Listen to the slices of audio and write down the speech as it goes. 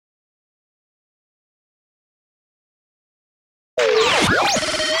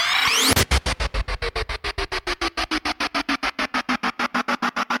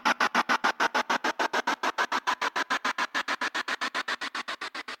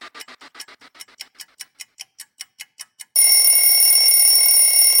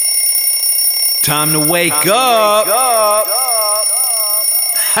Time to wake up.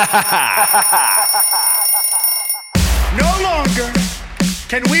 No longer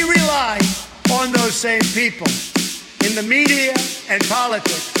can we rely on those same people in the media and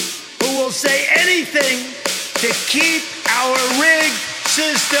politics who will say anything to keep our rigged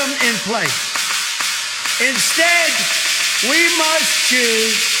system in place. Instead, we must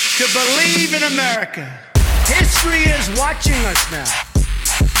choose to believe in America. History is watching us now.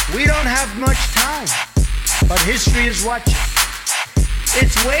 We don't have much time, but history is watching.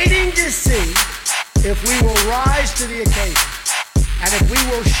 It's waiting to see if we will rise to the occasion and if we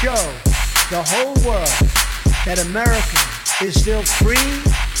will show the whole world that America is still free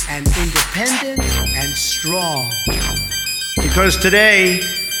and independent and strong. Because today,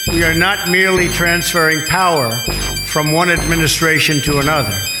 we are not merely transferring power from one administration to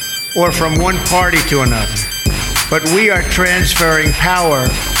another or from one party to another, but we are transferring power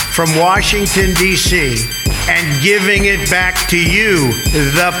from Washington, D.C., and giving it back to you,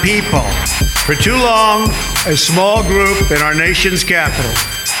 the people. For too long, a small group in our nation's capital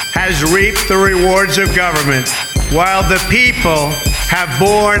has reaped the rewards of government, while the people have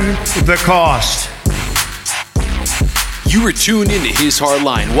borne the cost. You are tuned into His Hard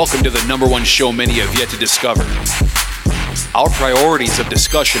Line. Welcome to the number one show many have yet to discover. Our priorities of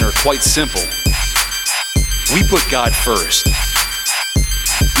discussion are quite simple. We put God first.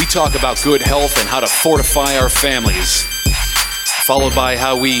 We talk about good health and how to fortify our families, followed by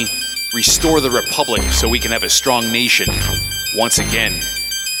how we restore the republic so we can have a strong nation once again.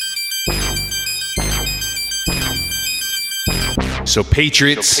 So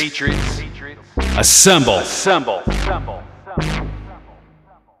Patriots, assemble.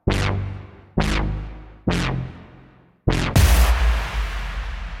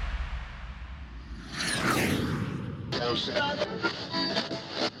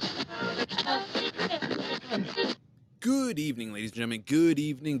 Good evening, ladies and gentlemen. Good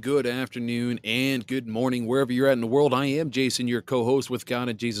evening, good afternoon, and good morning, wherever you're at in the world. I am Jason, your co-host with God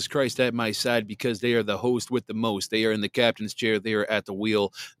and Jesus Christ at my side, because they are the host with the most. They are in the captain's chair. They are at the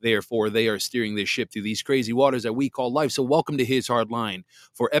wheel. Therefore, they are steering this ship through these crazy waters that we call life. So welcome to His Hard Line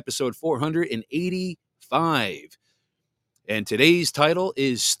for episode 485. And today's title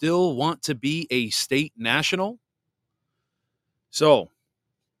is Still Want to Be a State National? So,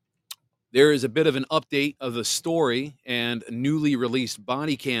 there is a bit of an update of the story and newly released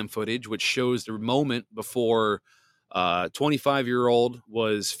body cam footage, which shows the moment before 25-year-old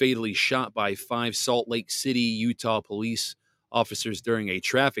was fatally shot by 5 Salt Lake City, Utah police officers during a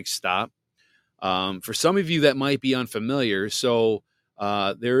traffic stop. For some of you that might be unfamiliar, so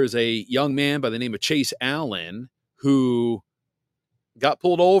there is a young man by the name of Chase Allen who got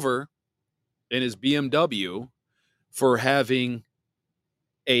pulled over in his BMW for having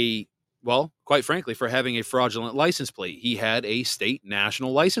quite frankly, for having a fraudulent license plate. He had a state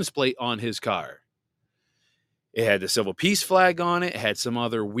national license plate on his car. It had the civil peace flag on it. It had some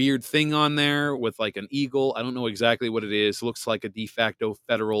other weird thing on there with like an eagle. I don't know exactly what it is. It looks like a de facto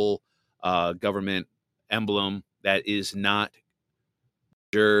federal government emblem that is not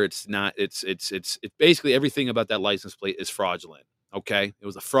sure. It's not. It's basically everything about that license plate is fraudulent. Okay, it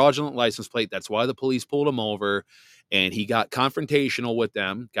was a fraudulent license plate. That's why the police pulled him over. And he got confrontational with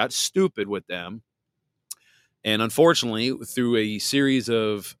them, got stupid with them. And unfortunately, through a series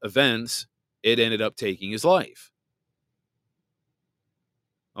of events, it ended up taking his life.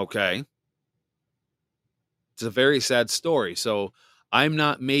 Okay. It's a very sad story. So I'm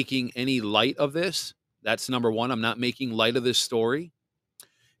not making any light of this. That's number one. I'm not making light of this story.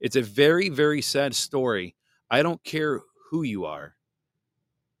 It's a very, very sad story. I don't care who you are.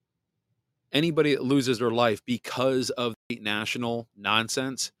 Anybody that loses their life because of national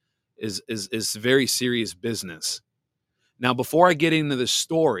nonsense is very serious business. Now, before I get into the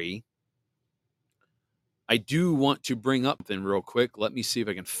story, I do want to bring up then real quick. Let me see if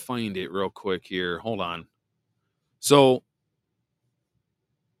I can find it real quick here. Hold on. So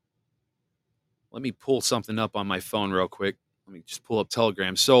let me pull something up on my phone real quick. Let me just pull up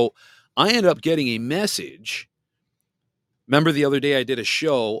Telegram. So I ended up getting a message. Remember the other day I did a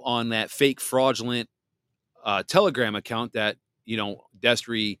show on that fake fraudulent Telegram account that,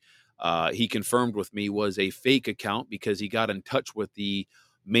 Destry, he confirmed with me was a fake account because he got in touch with the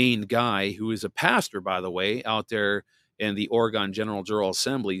main guy, who is a pastor, by the way, out there in the Oregon General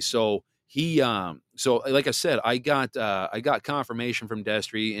Assembly. So he so like I said, I got confirmation from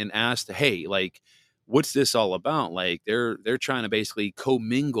Destry and asked, hey, like, what's this all about? Like, they're trying to basically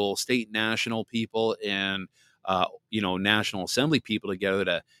commingle state national people and National Assembly people together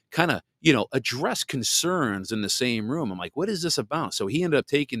to kind of address concerns in the same room. I'm like, what is this about? So he ended up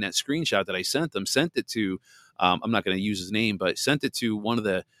taking that screenshot that I sent them, sent it to I'm not going to use his name, but sent it to one of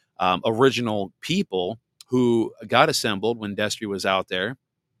the original people who got assembled when Destry was out there,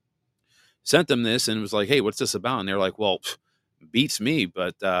 sent them this and was like, hey, what's this about? And they're like, well, beats me,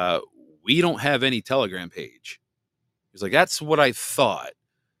 but we don't have any Telegram page. He's like, that's what I thought.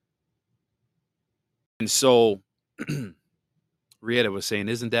 And so Rieta was saying,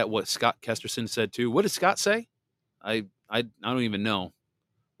 isn't that what Scott Kesterson said too? What did Scott say? I don't even know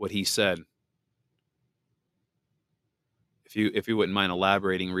what he said. If you wouldn't mind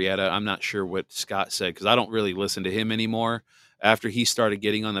elaborating, Rieta, I'm not sure what Scott said because I don't really listen to him anymore. After he started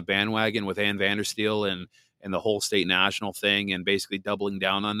getting on the bandwagon with Ann Vandersteel and the whole state national thing and basically doubling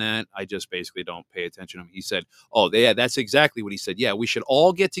down on that, I just basically don't pay attention to him. He said, "Oh, yeah, that's exactly what he said. Yeah, we should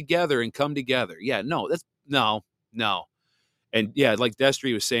all get together and come together." Yeah, no, that's no. And yeah, like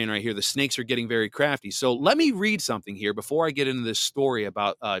Destry was saying right here, the snakes are getting very crafty. So let me read something here before I get into this story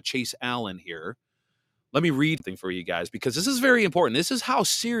about Chase Allen here. Let me read something for you guys because this is very important. This is how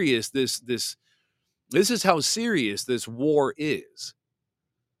serious this is how serious this war is.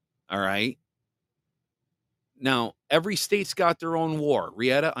 All right. Now, every state's got their own war.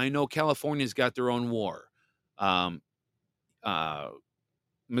 Rieta, I know California's got their own war. Um, uh,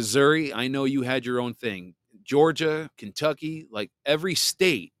 Missouri, I know you had your own thing. Georgia, Kentucky, like every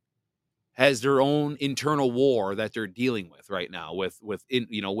state has their own internal war that they're dealing with right now with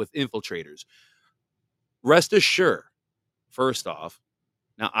infiltrators. Rest assured, first off,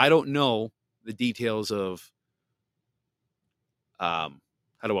 now I don't know the details of how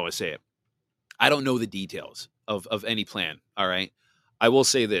do I want to say it? I don't know the details of any plan. All right. I will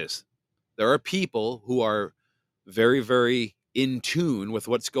say this. There are people who are very, very in tune with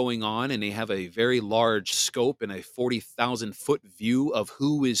what's going on, and they have a very large scope and a 40,000-foot view of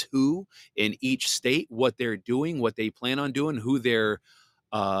who is who in each state, what they're doing, what they plan on doing,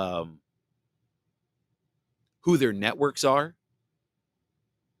 um, who their networks are.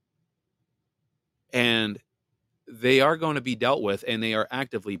 And they are going to be dealt with, and they are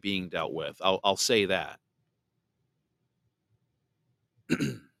actively being dealt with. I'll say that.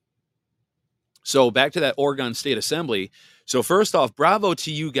 So back to that Oregon State Assembly. So first off, bravo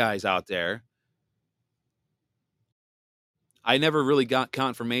to you guys out there. I never really got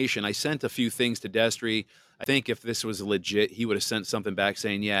confirmation. I sent a few things to Destry. I think if this was legit, he would have sent something back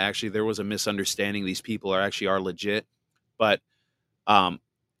saying, yeah, actually there was a misunderstanding. These people are legit. But um,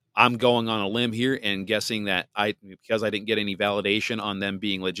 I'm going on a limb here and guessing that because I didn't get any validation on them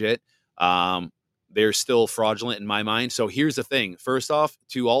being legit, they're still fraudulent in my mind. So here's the thing. First off,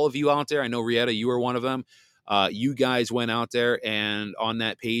 to all of you out there, I know Rieta, you were one of them. You guys went out there and on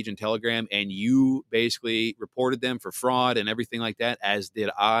that page in Telegram and you basically reported them for fraud and everything like that, as did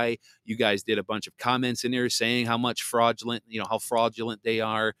I. You guys did a bunch of comments in there saying how fraudulent they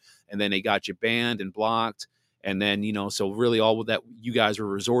are. And then they got you banned and blocked. And then, so really all that you guys were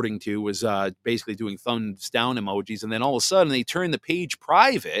resorting to was basically doing thumbs down emojis. And then all of a sudden they turned the page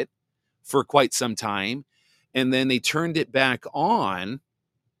private for quite some time. And then they turned it back on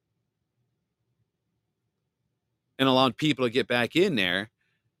and allowed people to get back in there.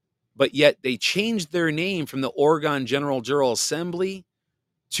 But yet they changed their name from the Oregon General Assembly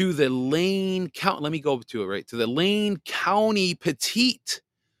to the Lane County. Let me go to it right. To the Lane County Petite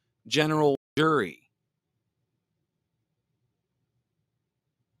General Jury.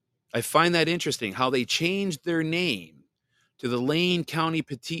 I find that interesting how they changed their name to the Lane County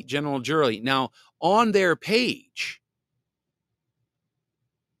Petite General Jury. Now, on their page,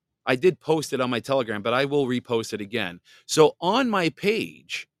 I did post it on my Telegram, but I will repost it again. So on my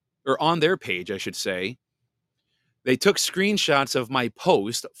page, or on their page, I should say, they took screenshots of my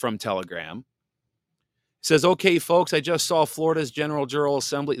post from Telegram. It says, okay, folks, I just saw Florida's General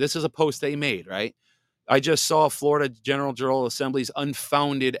Assembly. This is a post they made, right? I just saw Florida General Assembly's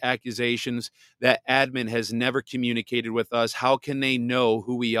unfounded accusations that admin has never communicated with us. How can they know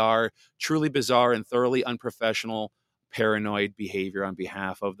who we are? Truly bizarre and thoroughly unprofessional, paranoid behavior on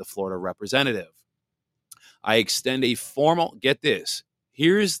behalf of the Florida representative. I extend a formal, get this,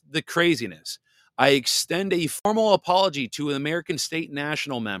 here's the craziness. I extend a formal apology to American State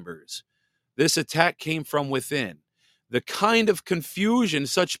National members. This attack came from within. The kind of confusion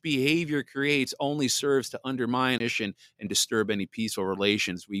such behavior creates only serves to undermine and disturb any peaceful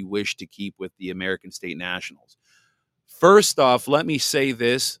relations we wish to keep with the American State Nationals. First off, let me say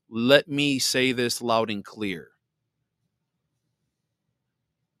this. Let me say this loud and clear.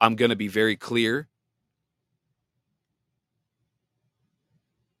 I'm going to be very clear.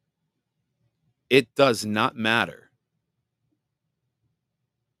 It does not matter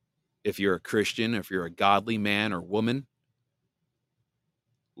if you're a Christian, if you're a godly man or woman.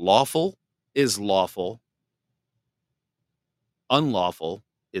 Lawful is lawful. Unlawful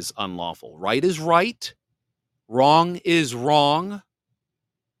is unlawful. Right is right. Wrong is wrong.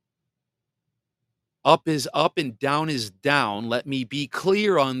 Up is up and down is down. Let me be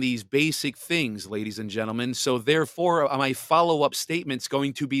clear on these basic things, ladies and gentlemen. So therefore, my follow-up statement's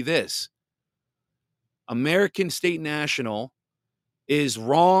going to be this. American State National is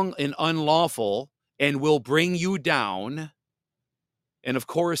wrong and unlawful and will bring you down. And of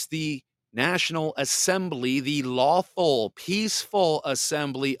course, the National Assembly, the lawful, peaceful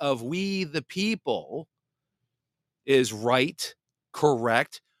assembly of we the people, is right,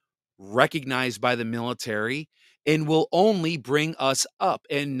 correct, recognized by the military, and will only bring us up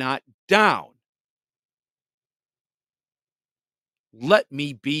and not down. Let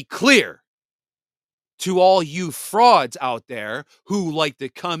me be clear to all you frauds out there who like to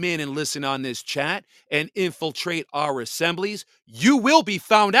come in and listen on this chat and infiltrate our assemblies. You will be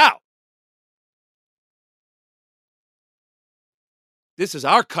found out. This is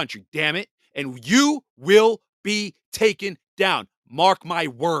our country, damn it, and you will be taken down. Mark my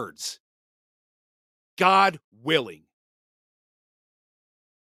words. God willing.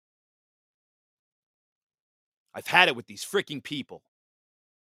 I've had it with these freaking people.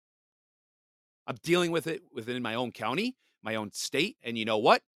 I'm dealing with it within my own county, my own state, and you know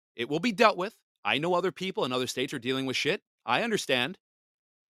what? It will be dealt with. I know other people in other states are dealing with shit. I understand.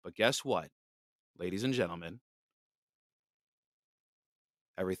 But guess what, ladies and gentlemen?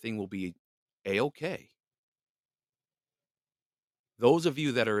 Everything will be A-okay. Those of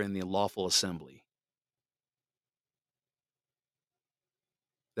you that are in the lawful assembly,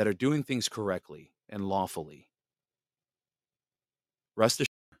 that are doing things correctly and lawfully, rest assured,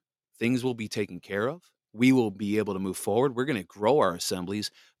 things will be taken care of. We will be able to move forward. We're going to grow our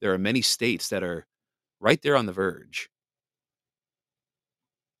assemblies. There are many states that are right there on the verge.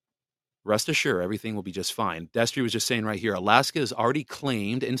 Rest assured, everything will be just fine. Destry was just saying right here, Alaska is already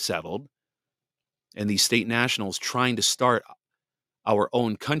claimed and settled, and these state nationals trying to start our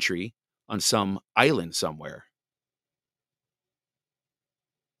own country on some island somewhere.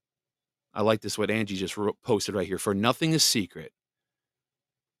 I like this, what Angie just posted right here. For nothing is secret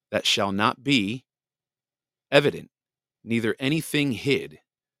that shall not be evident, neither anything hid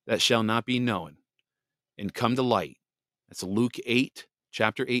that shall not be known and come to light. That's Luke 8,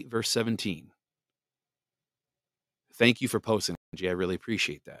 chapter 8, verse 17. Thank you for posting, Angie. I really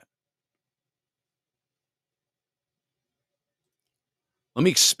appreciate that. Let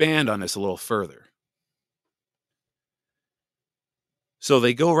me expand on this a little further. So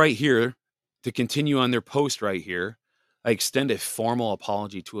they go right here to continue on their post right here. I extend a formal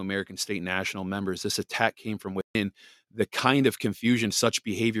apology to American State National members. This attack came from within. The kind of confusion such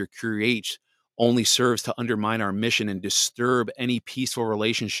behavior creates only serves to undermine our mission and disturb any peaceful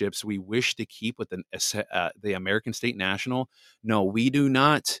relationships we wish to keep with the American State National. No, we do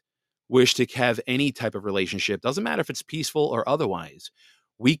not wish to have any type of relationship. Doesn't matter if it's peaceful or otherwise.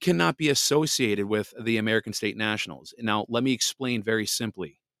 We cannot be associated with the American State Nationals. Now, let me explain very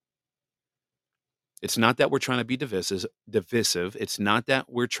simply. It's not that we're trying to be divisive. It's not that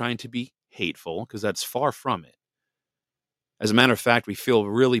we're trying to be hateful, because that's far from it. As a matter of fact, we feel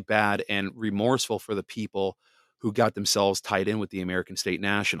really bad and remorseful for the people who got themselves tied in with the American State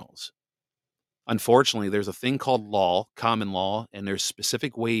Nationals. Unfortunately, there's a thing called law, common law, and there's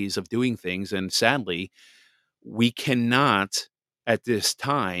specific ways of doing things. And sadly, we cannot at this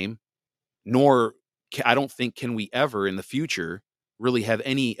time, nor I don't think can we ever in the future really have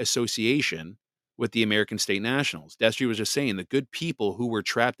any association with the American State Nationals. Destry was just saying the good people who were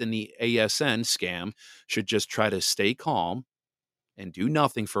trapped in the ASN scam should just try to stay calm and do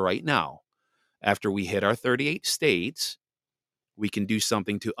nothing for right now. After we hit our 38 states, we can do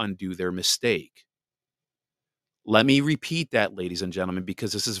something to undo their mistake. Let me repeat that, ladies and gentlemen,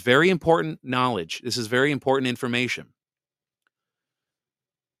 because this is very important knowledge. This is very important information.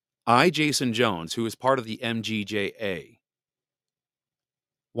 I, Jason Jones, who is part of the MGJA,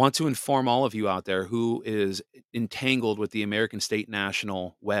 want to inform all of you out there who is entangled with the American State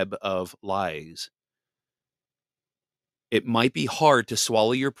National web of lies. It might be hard to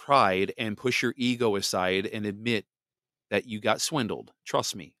swallow your pride and push your ego aside and admit that you got swindled.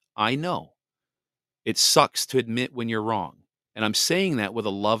 Trust me, I know. It sucks to admit when you're wrong. And I'm saying that with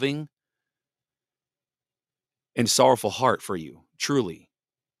a loving and sorrowful heart for you, truly.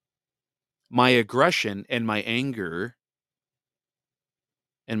 My aggression and my anger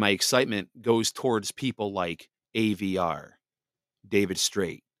and my excitement goes towards people like AVR, David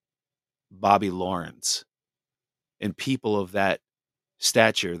Straight, Bobby Lawrence, and people of that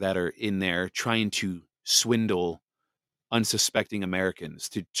stature that are in there trying to swindle unsuspecting Americans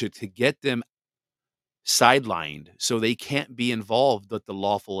to get them sidelined so they can't be involved with the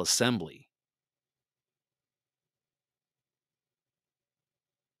lawful assembly.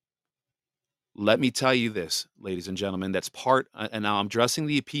 Let me tell you this, ladies and gentlemen, that's part, and now I'm addressing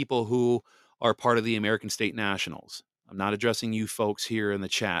the people who are part of the American State Nationals. I'm not addressing you folks here in the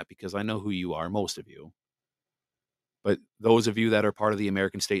chat because I know who you are, most of you. But those of you that are part of the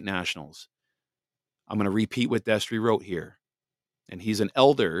American State Nationals, I'm going to repeat what Destry wrote here. And he's an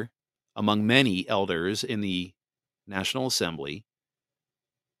elder among many elders in the National Assembly.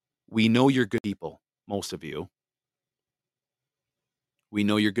 We know you're good people, most of you. We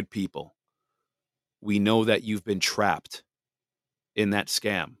know you're good people. We know that you've been trapped in that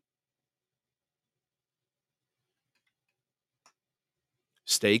scam.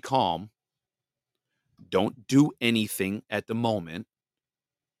 Stay calm. Don't do anything at the moment.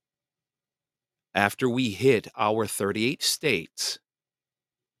 After we hit our 38 states,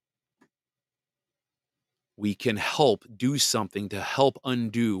 we can help do something to help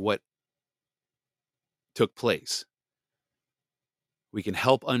undo what took place. We can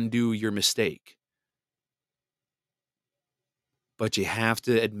help undo your mistake. But you have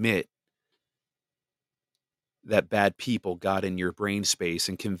to admit that bad people got in your brain space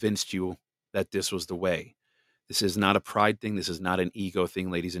and convinced you that this was the way. This is not a pride thing. This is not an ego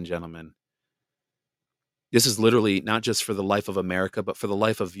thing, ladies and gentlemen. This is literally not just for the life of America, but for the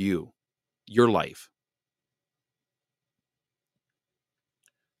life of you, your life.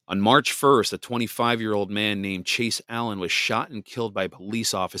 On March 1st, a 25-year-old man named Chase Allen was shot and killed by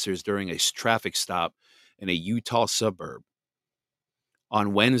police officers during a traffic stop in a Utah suburb.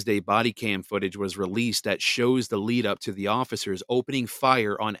 On Wednesday, body cam footage was released that shows the lead up to the officers opening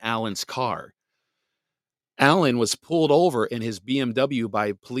fire on Allen's car. Allen was pulled over in his BMW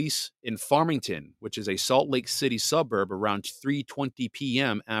by police in Farmington, which is a Salt Lake City suburb, around 3:20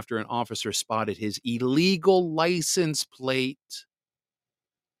 p.m. after an officer spotted his illegal license plate.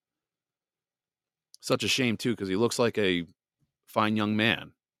 Such a shame, too, because he looks like a fine young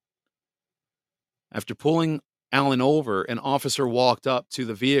man. After pulling Allen over, an officer walked up to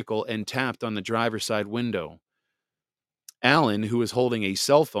the vehicle and tapped on the driver's side window. Allen, who was holding a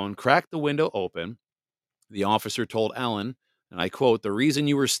cell phone, cracked the window open. The officer told Allen, and I quote, "The reason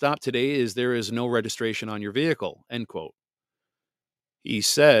you were stopped today is there is no registration on your vehicle," end quote. He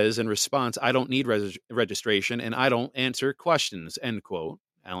says in response, "I don't need registration and I don't answer questions," end quote.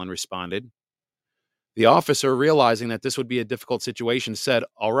 Allen responded. The officer, realizing that this would be a difficult situation, said,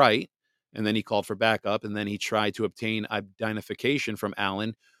 "All right." And then he called for backup, and then he tried to obtain identification from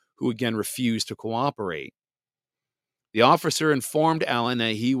Allen, who again refused to cooperate. The officer informed Allen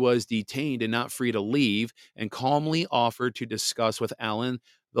that he was detained and not free to leave, and calmly offered to discuss with Allen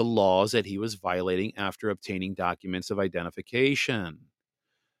the laws that he was violating after obtaining documents of identification.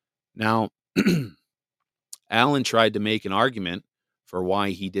 Now, Allen tried to make an argument for why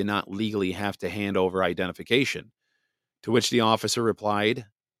he did not legally have to hand over identification, to which the officer replied,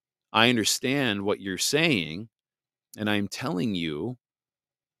 "I understand what you're saying, and I'm telling you,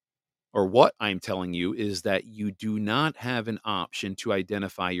 or what I'm telling you, is that you do not have an option to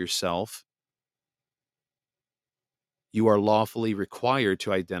identify yourself. You are lawfully required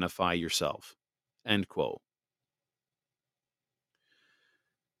to identify yourself," end quote.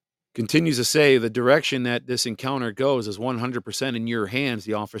 Continues to say, "The direction that this encounter goes is 100% in your hands,"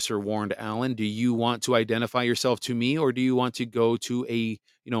 the officer warned Allen. "Do you want to identify yourself to me, or do you want to go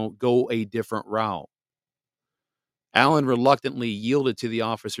a different route?" Allen reluctantly yielded to the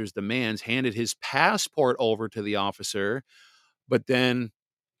officer's demands, handed his passport over to the officer, but then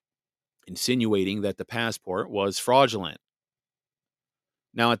insinuating that the passport was fraudulent.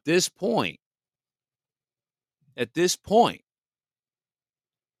 Now, at this point,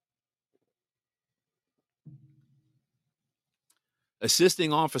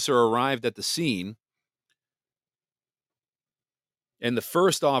 assisting officer arrived at the scene, and the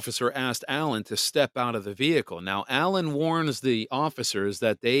first officer asked Allen to step out of the vehicle. Now, Allen warns the officers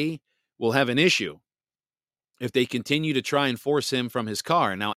that they will have an issue if they continue to try and force him from his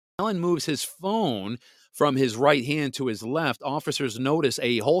car. Now, Allen moves his phone from his right hand to his left. Officers notice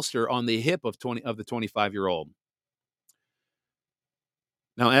a holster on the hip of the 25-year-old.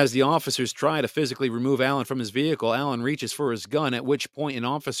 Now, as the officers try to physically remove Allen from his vehicle, Allen reaches for his gun, at which point an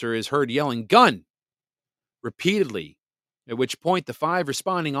officer is heard yelling, "Gun!" repeatedly, at which point the 5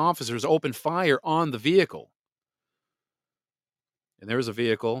 responding officers opened fire on the vehicle. And there's a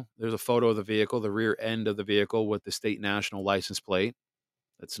vehicle. There's a photo of the vehicle, the rear end of the vehicle with the state national license plate.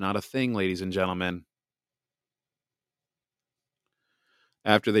 That's not a thing, ladies and gentlemen.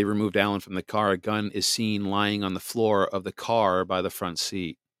 After they removed Allen from the car, a gun is seen lying on the floor of the car by the front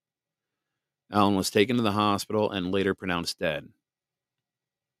seat. Allen was taken to the hospital and later pronounced dead.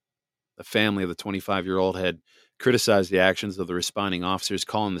 The family of the 25-year-old had criticized the actions of the responding officers,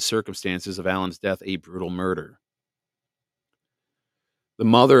 calling the circumstances of Allen's death a brutal murder. The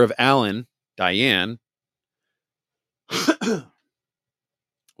mother of Allen, Diane,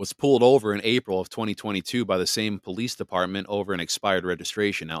 was pulled over in April of 2022 by the same police department over an expired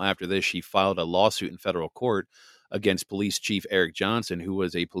registration. Now, after this, she filed a lawsuit in federal court against Police Chief Eric Johnson, who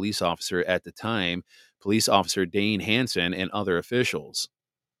was a police officer at the time, Police Officer Dane Hansen, and other officials.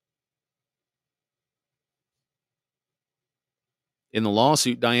 In the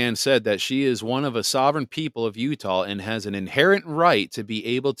lawsuit, Diane said that she is one of a sovereign people of Utah and has an inherent right to be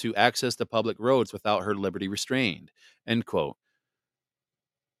able to access the public roads without her liberty restrained. End quote.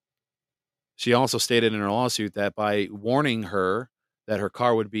 She also stated in her lawsuit that by warning her that her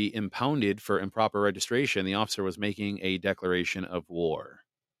car would be impounded for improper registration, the officer was making a declaration of war.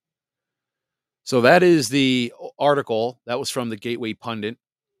 So that is the article. That was from the Gateway Pundit.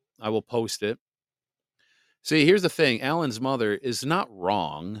 I will post it. See, here's the thing. Alan's mother is not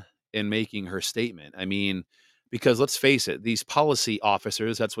wrong in making her statement. I mean, because let's face it, these policy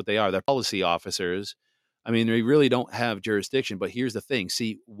officers, that's what they are. They're policy officers. I mean, they really don't have jurisdiction. But here's the thing.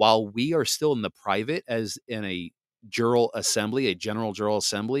 See, while we are still in the private, as in a jural assembly, a general jural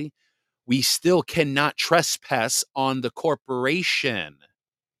assembly, we still cannot trespass on the corporation.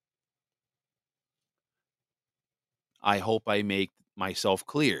 I hope I make myself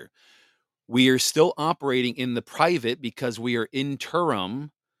clear. We are still operating in the private because we are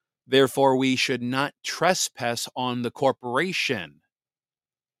interim. Therefore, we should not trespass on the corporation.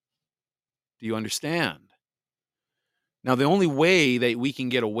 Do you understand? Now, the only way that we can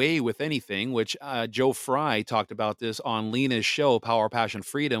get away with anything, which Joe Fry talked about this on Lena's show, Power, Passion,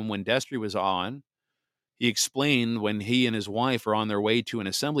 Freedom, when Destry was on. He explained when he and his wife were on their way to an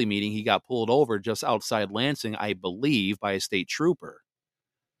assembly meeting, he got pulled over just outside Lansing, I believe, by a state trooper.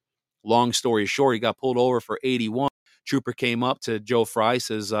 Long story short, he got pulled over for 81. Trooper came up to Joe Fry,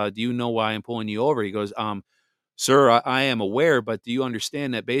 says, do you know why I'm pulling you over? He goes, sir, I am aware, but do you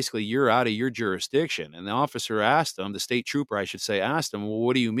understand that basically you're out of your jurisdiction? And the officer asked him, the state trooper, I should say, asked him, well,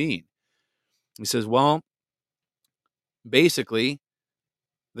 what do you mean? He says, well, basically,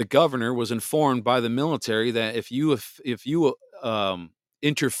 the governor was informed by the military that if you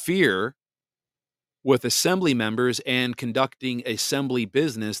interfere with assembly members and conducting assembly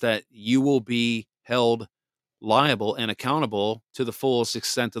business, that you will be held liable and accountable to the fullest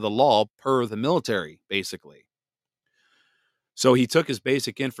extent of the law per the military, basically. So he took his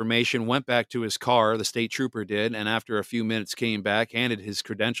basic information, went back to his car, the state trooper did, and after a few minutes came back, handed his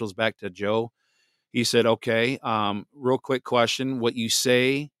credentials back to Joe. He said, okay, real quick question. What you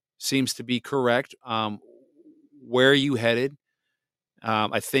say seems to be correct. Where are you headed?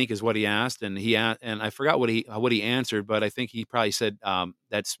 I think is what he asked, and I forgot what he answered, but I think he probably said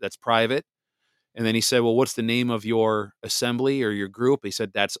that's private. And then he said, well, what's the name of your assembly or your group? He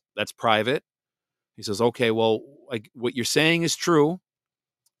said, that's private. He says, okay, well, what you're saying is true.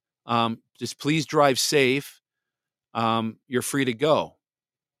 Just please drive safe. You're free to go.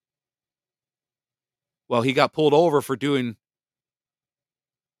 Well, he got pulled over for doing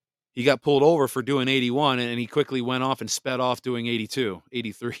 81, and he quickly went off and sped off doing 82,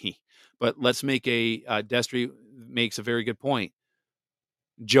 83. But let's make Destry makes a very good point.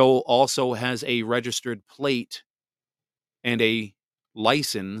 Joe also has a registered plate and a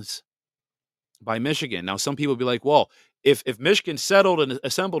license by Michigan. Now, some people be like, well, if Michigan settled and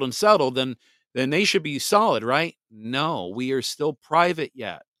assembled and settled, then they should be solid, right? No, we are still private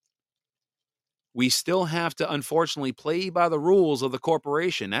yet. We still have to, unfortunately, play by the rules of the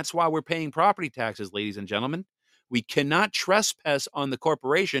corporation. That's why we're paying property taxes, ladies and gentlemen. We cannot trespass on the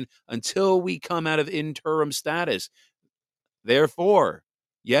corporation until we come out of interim status. Therefore,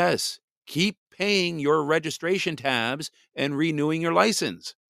 yes, keep paying your registration tabs and renewing your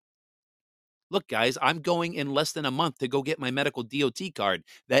license. Look, guys, I'm going in less than a month to go get my medical DOT card.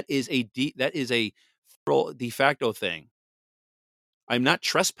 That is a de facto thing. I'm not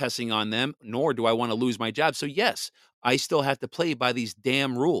trespassing on them, nor do I want to lose my job. So yes, I still have to play by these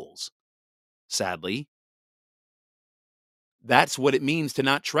damn rules. Sadly, that's what it means to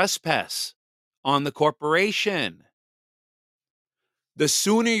not trespass on the corporation. The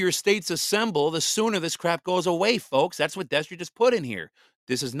sooner your states assemble, the sooner this crap goes away, folks. That's what Destry just put in here.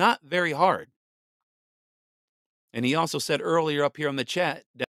 This is not very hard. And he also said earlier up here on the chat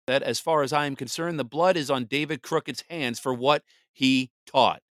that as far as I am concerned, the blood is on David Crooked's hands for what he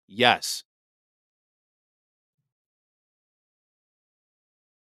taught. Yes.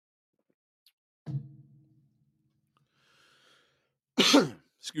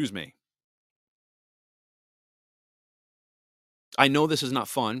 Excuse me. I know this is not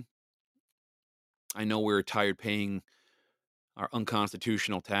fun. I know we're tired paying our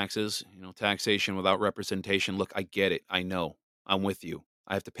unconstitutional taxes, taxation without representation. Look, I get it. I know. I'm with you.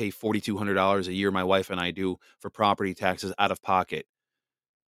 I have to pay $4,200 a year, my wife and I do, for property taxes out of pocket.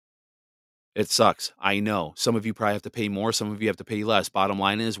 It sucks. I know. Some of you probably have to pay more. Some of you have to pay less. Bottom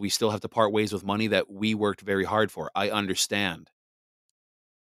line is we still have to part ways with money that we worked very hard for. I understand.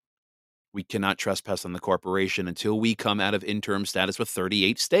 We cannot trespass on the corporation until we come out of interim status with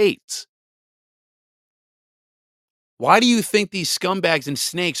 38 states. Why do you think these scumbags and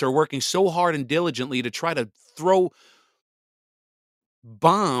snakes are working so hard and diligently to try to throw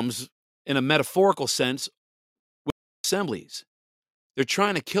bombs in a metaphorical sense with assemblies? They're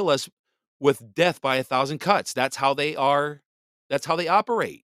trying to kill us with death by 1,000 cuts. That's how they are. That's how they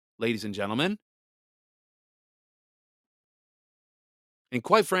operate, ladies and gentlemen. And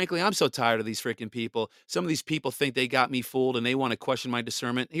quite frankly, I'm so tired of these freaking people. Some of these people think they got me fooled and they want to question my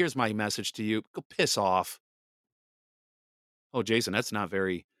discernment. Here's my message to you. Go piss off. Oh, Jason, that's not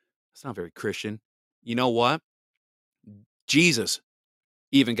very Christian. You know what? Jesus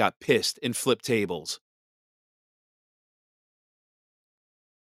even got pissed and flipped tables.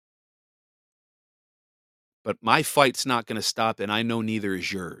 But my fight's not going to stop, and I know neither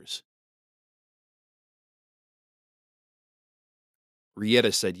is yours.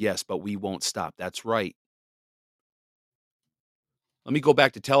 Rieta said yes, but we won't stop. That's right. Let me go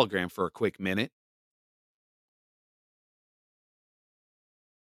back to Telegram for a quick minute.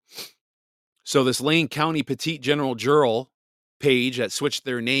 So this Lane County Petite General Jural page that switched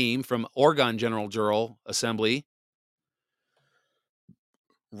their name from Oregon General Jural Assembly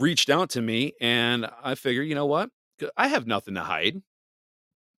reached out to me, and I figured, you know what? I have nothing to hide.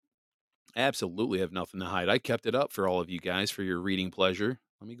 I absolutely have nothing to hide. I kept it up for all of you guys for your reading pleasure.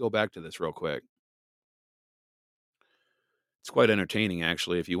 Let me go back to this real quick. It's quite entertaining,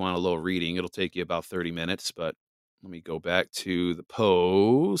 actually. If you want a little reading, it'll take you about 30 minutes, but let me go back to the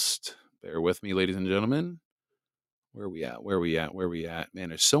post. Bear with me, ladies and gentlemen. Where are we at? Where are we at? Where are we at? Man,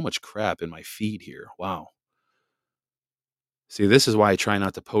 there's so much crap in my feed here. Wow. See, this is why I try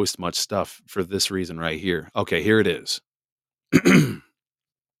not to post much stuff for this reason right here. Okay, here it is.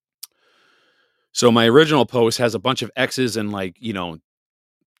 So my original post has a bunch of X's and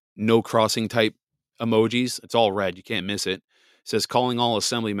no crossing type emojis. It's all red. You can't miss it. It says calling all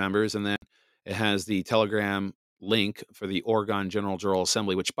assembly members. And then it has the Telegram link for the Oregon General Jural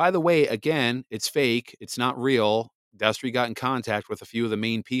Assembly, which, by the way, again, it's fake. It's not real. Destry got in contact with a few of the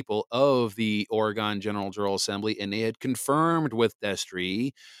main people of the Oregon General Jural Assembly, and they had confirmed with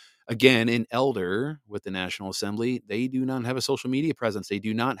Destry, again, an elder with the National Assembly, they do not have a social media presence. They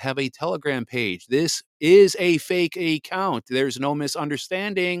do not have a Telegram page. This is a fake account. There's no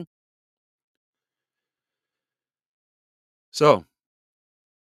misunderstanding. So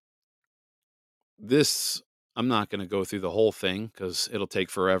this, I'm not going to go through the whole thing because it'll take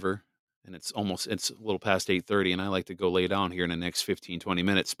forever. And it's a little past 8:30, and I like to go lay down here in the next 15, 20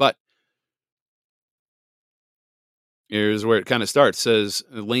 minutes. But here's where it kind of starts. It says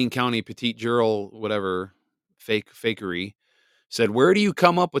Lane County Petite Jural, whatever, fakery. Said, where do you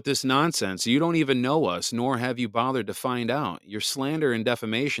come up with this nonsense? You don't even know us, nor have you bothered to find out. Your slander and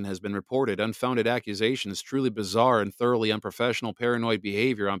defamation has been reported. Unfounded accusations, truly bizarre and thoroughly unprofessional, paranoid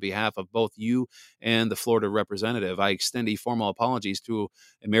behavior on behalf of both you and the Florida representative. I extend a formal apologies to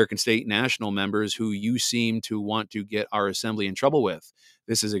American state national members who you seem to want to get our assembly in trouble with.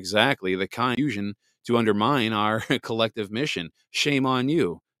 This is exactly the kind of confusion to undermine our collective mission. Shame on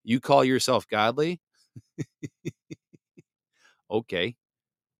you. You call yourself godly? Okay.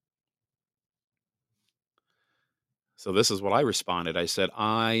 So this is what I responded. I said,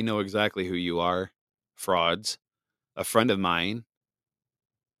 I know exactly who you are, frauds. A friend of mine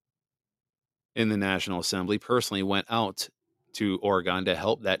in the National Assembly personally went out to Oregon to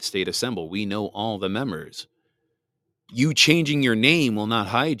help that state assemble. We know all the members. You changing your name will not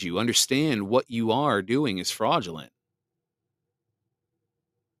hide you. Understand what you are doing is fraudulent.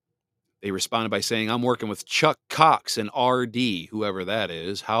 They responded by saying, I'm working with Chuck Cox and RD, whoever that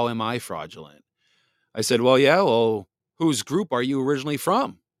is. How am I fraudulent? I said, well, whose group are you originally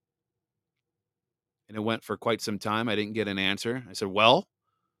from? And it went for quite some time. I didn't get an answer. I said, well,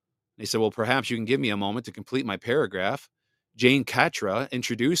 they said, well, perhaps you can give me a moment to complete my paragraph. Jane Katra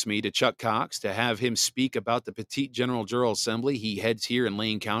introduced me to Chuck Cox to have him speak about the Petite General Jural Assembly he heads here in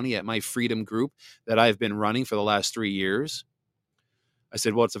Lane County at my Freedom Group that I've been running for the last 3 years. I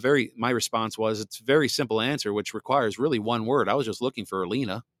said, well, my response was, it's a very simple answer, which requires really one word. I was just looking for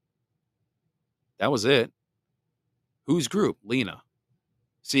Lena. That was it. Whose group? Lena.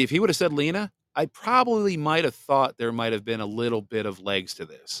 See, if he would have said Lena, I probably might have thought there might have been a little bit of legs to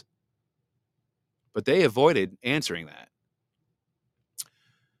this. But they avoided answering that.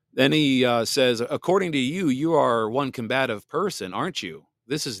 Then he says, according to you, you are one combative person, aren't you?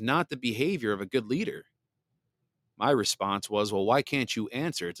 This is not the behavior of a good leader. My response was, well, why can't you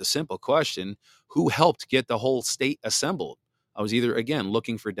answer? It's a simple question. Who helped get the whole state assembled? I was either, again,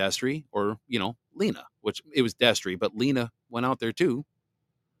 looking for Destry or, Lena, which it was Destry, but Lena went out there too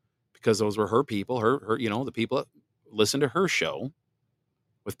because those were her people, her the people that listened to her show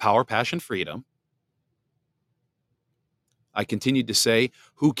with Power, Passion, Freedom. I continued to say,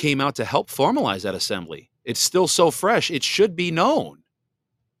 who came out to help formalize that assembly? It's still so fresh. It should be known.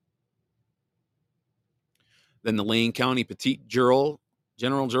 Then the Lane County Petite General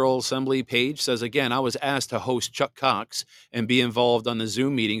Jural Assembly page says, again, I was asked to host Chuck Cox and be involved on the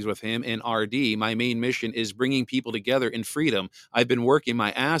Zoom meetings with him and RD. My main mission is bringing people together in freedom. I've been working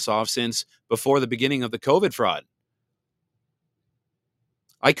my ass off since before the beginning of the COVID fraud.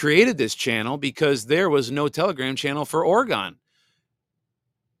 I created this channel because there was no Telegram channel for Oregon.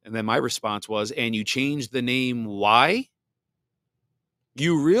 And then my response was, and you changed the name, why?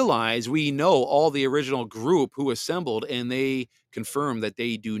 You realize we know all the original group who assembled, and they confirmed that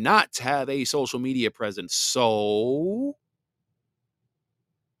they do not have a social media presence. So,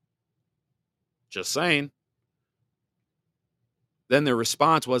 just saying. Then their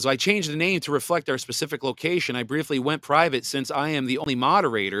response was, I changed the name to reflect our specific location. I briefly went private since I am the only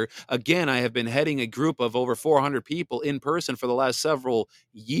moderator. Again, I have been heading a group of over 400 people in person for the last several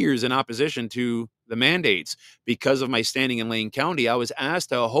years in opposition to the mandates. Because of my standing in Lane County, I was asked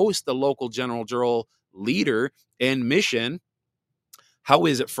to host the local General Jural leader and mission. How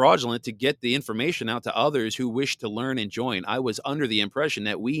is it fraudulent to get the information out to others who wish to learn and join? I was under the impression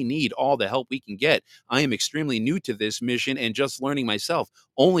that we need all the help we can get. I am extremely new to this mission and just learning myself,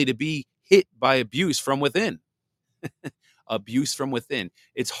 only to be hit by abuse from within. Abuse from within.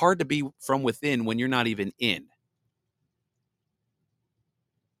 It's hard to be from within when you're not even in.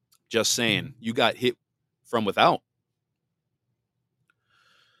 Just saying, you got hit from without.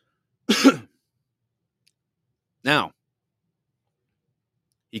 Now,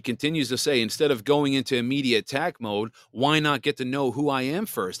 he continues to say, instead of going into immediate attack mode, why not get to know who I am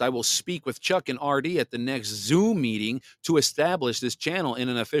first? I will speak with Chuck and RD at the next Zoom meeting to establish this channel in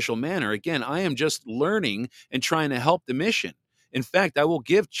an official manner. Again, I am just learning and trying to help the mission. In fact, I will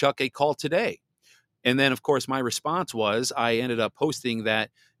give Chuck a call today. And then, of course, my response was I ended up posting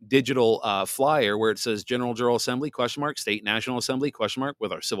that digital flyer where it says General Jural Assembly, ? State National Assembly, ?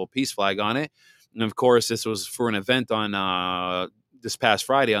 With our civil peace flag on it. And, of course, this was for an event on this past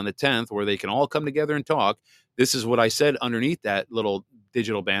Friday on the 10th where they can all come together and talk. This is what I said underneath that little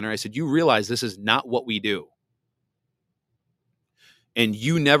digital banner. I said, you realize this is not what we do. And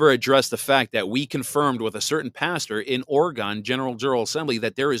you never addressed the fact that we confirmed with a certain pastor in Oregon General Jural Assembly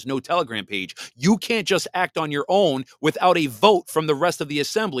that there is no Telegram page. You can't just act on your own without a vote from the rest of the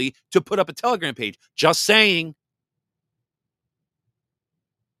assembly to put up a Telegram page. Just saying.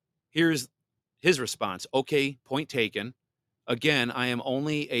 Here's his response. Okay, point taken. Again, I am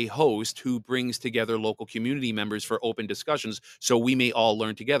only a host who brings together local community members for open discussions so we may all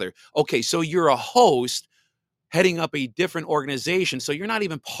learn together. Okay, so you're a host heading up a different organization. So you're not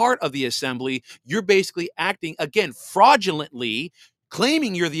even part of the assembly. You're basically acting, again, fraudulently,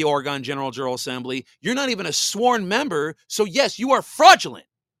 claiming you're the Oregon General Jural Assembly. You're not even a sworn member. So yes, you are fraudulent.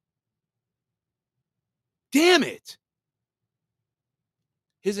 Damn it.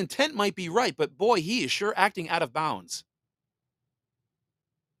 His intent might be right, but boy, he is sure acting out of bounds.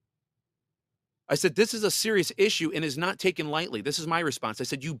 I said, this is a serious issue and is not taken lightly. This is my response. I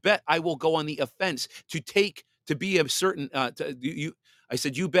said, you bet I will go on the offense to be a certain, I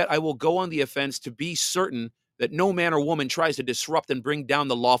said, you bet I will go on the offense to be certain that no man or woman tries to disrupt and bring down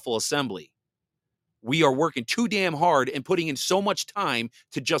the lawful assembly. We are working too damn hard and putting in so much time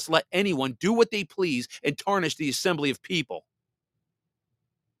to just let anyone do what they please and tarnish the assembly of people.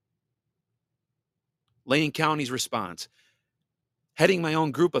 Lane County's response. Heading my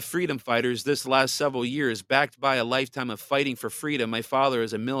own group of freedom fighters this last several years, backed by a lifetime of fighting for freedom. My father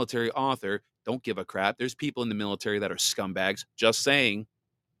is a military author. Don't give a crap. There's people in the military that are scumbags. Just saying.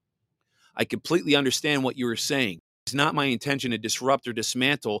 I completely understand what you were saying. It's not my intention to disrupt or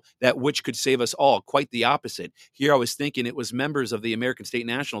dismantle that which could save us all. Quite the opposite. Here I was thinking it was members of the American State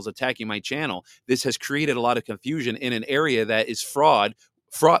Nationals attacking my channel. This has created a lot of confusion in an area that is fraught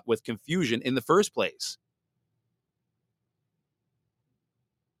with confusion in the first place.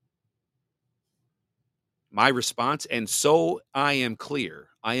 My response, and so I am clear,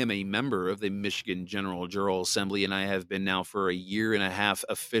 I am a member of the Michigan General Assembly, and I have been now for a year and a half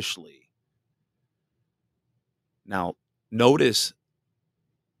officially. Now, notice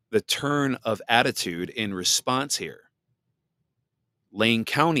the turn of attitude in response here. Lane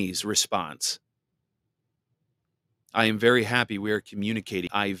County's response. I am very happy we are communicating.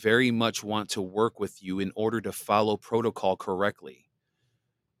 I very much want to work with you in order to follow protocol correctly.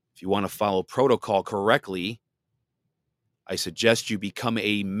 If you want to follow protocol correctly, I suggest you become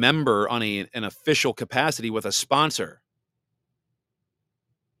a member on an official capacity with a sponsor.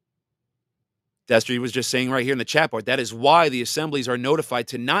 Destry was just saying right here in the chat board, that is why the assemblies are notified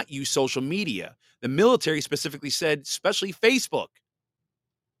to not use social media. The military specifically said, especially Facebook.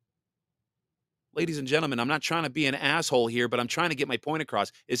 Ladies and gentlemen, I'm not trying to be an asshole here, but I'm trying to get my point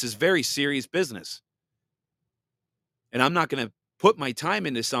across. This is very serious business. And I'm not going to put my time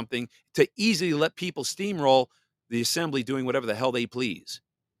into something to easily let people steamroll the assembly doing whatever the hell they please.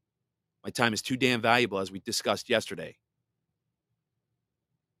 My time is too damn valuable, as we discussed yesterday.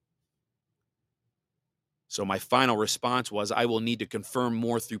 So my final response was, I will need to confirm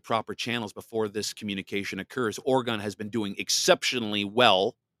more through proper channels before this communication occurs. Oregon has been doing exceptionally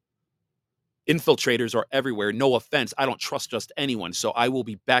well. Infiltrators are everywhere. No offense. I don't trust just anyone. So I will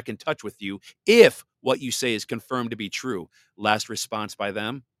be back in touch with you if what you say is confirmed to be true. Last response by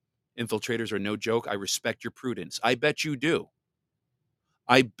them. Infiltrators are no joke. I respect your prudence. I bet you do.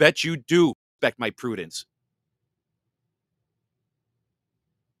 I bet you do respect my prudence.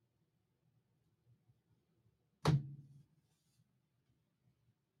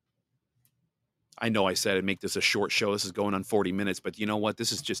 I know I said I'd make this a short show. This is going on 40 minutes, but you know what?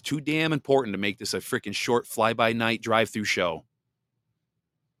 This is just too damn important to make this a freaking short fly-by-night drive-through show.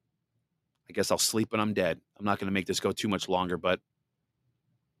 I guess I'll sleep when I'm dead. I'm not going to make this go too much longer, but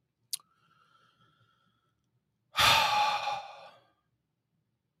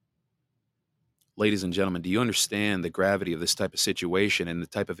ladies and gentlemen, do you understand the gravity of this type of situation and the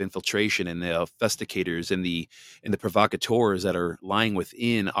type of infiltration and the festicators and the provocateurs that are lying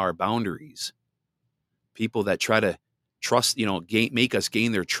within our boundaries? People that try to trust, make us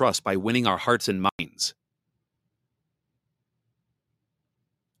gain their trust by winning our hearts and minds.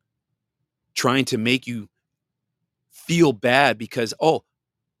 Trying to make you feel bad because, oh,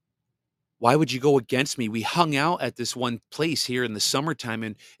 why would you go against me? We hung out at this one place here in the summertime,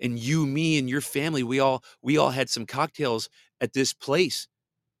 and you, me, and your family, we all had some cocktails at this place,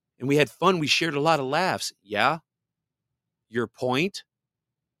 and we had fun. We shared a lot of laughs. Yeah, your point.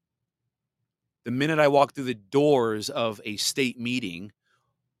 The minute I walk through the doors of a state meeting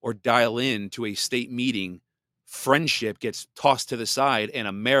or dial in to a state meeting, friendship gets tossed to the side, and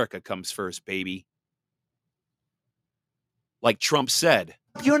America comes first, baby. Like Trump said,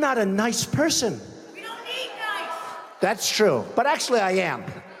 You're not a nice person. We don't need nice. That's true. But actually, I am.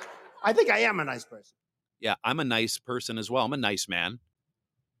 I think I am a nice person. yeah, I'm a nice person as well. I'm a nice man.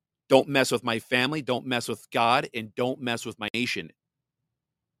 Don't mess with my family. Don't mess with God. And don't mess with my nation.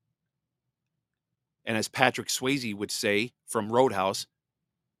 And as Patrick Swayze would say from Roadhouse,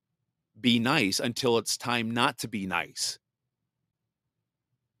 be nice until it's time not to be nice.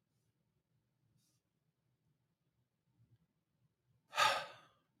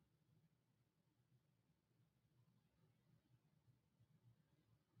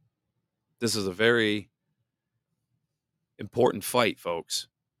 This is a very important fight, folks.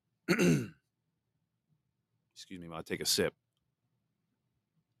 Excuse me while I take a sip.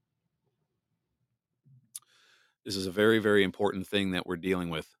 This is a very, very important thing that we're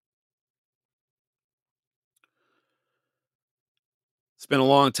dealing with. It's been a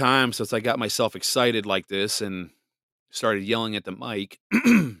long time since I got myself excited like this and started yelling at the mic.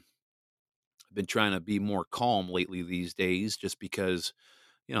 I've been trying to be more calm lately these days just because,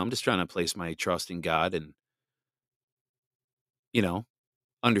 I'm just trying to place my trust in God and,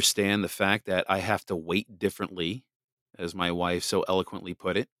 understand the fact that I have to wait differently, as my wife so eloquently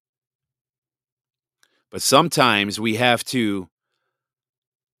put it. But sometimes we have to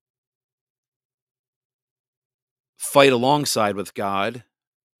fight alongside with God.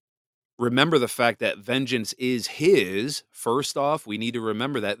 Remember the fact that vengeance is his. First off, we need to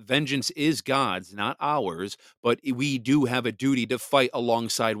remember that vengeance is God's, not ours, but we do have a duty to fight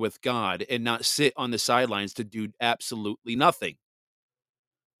alongside with God and not sit on the sidelines to do absolutely nothing.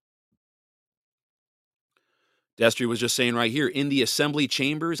 Destry was just saying right here, in the assembly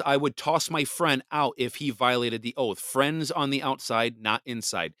chambers, I would toss my friend out if he violated the oath. Friends on the outside, not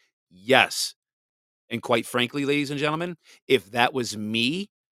inside. Yes. And quite frankly, ladies and gentlemen, if that was me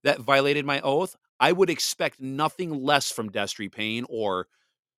that violated my oath, I would expect nothing less from Destry Payne or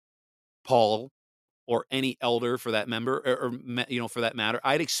Paul or any elder for that member or for that matter.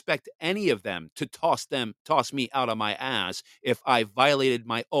 I'd expect any of them to toss me out of my ass if I violated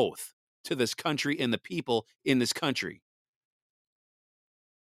my oath to this country and the people in this country.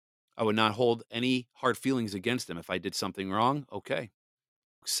 I would not hold any hard feelings against them if I did something wrong. Okay.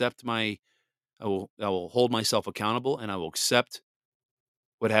 Accept my I will hold myself accountable and I will accept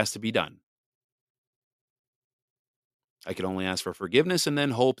what has to be done. I can only ask for forgiveness and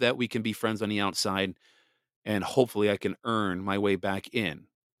then hope that we can be friends on the outside and hopefully I can earn my way back in.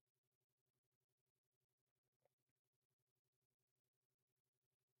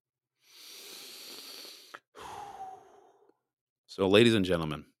 So, ladies and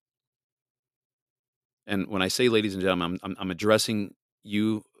gentlemen, and when I say ladies and gentlemen, I'm addressing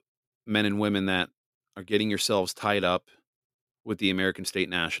you men and women that are getting yourselves tied up with the American State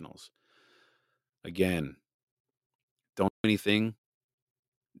Nationals. Again, don't do anything.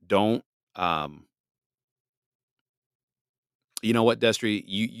 Don't you know what, Destry?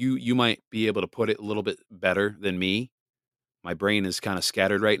 You might be able to put it a little bit better than me. My brain is kind of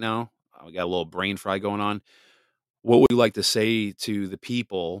scattered right now. I got a little brain fry going on. What would you like to say to the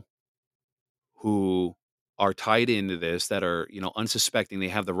people who are tied into this that are, unsuspecting? They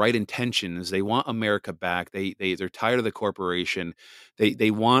have the right intentions. They want America back. They're tired of the corporation.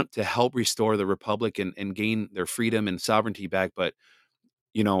 They want to help restore the republic and gain their freedom and sovereignty back. But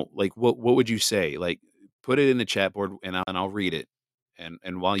like what would you say? Like, put it in the chat board and I'll read it.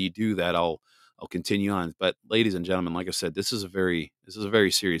 And while you do that, I'll continue on. But ladies and gentlemen, like I said, this is a very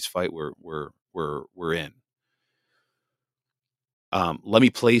serious fight we're in. Let me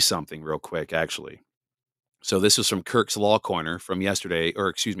play something real quick, actually. So this is from Kirk's Law Corner from yesterday, or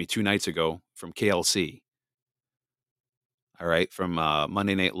excuse me, 2 nights ago from KLC. All right, from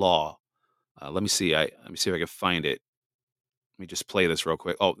Monday Night Law. Let me see. Let me see if I can find it. Let me just play this real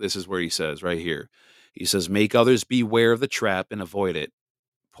quick. Oh, this is where he says right here. He says, "Make others beware of the trap and avoid it.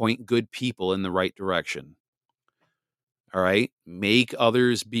 Point good people in the right direction." All right, make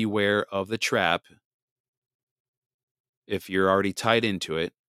others beware of the trap. If you're already tied into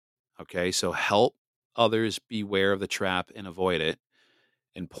it, okay. So help others beware of the trap and avoid it,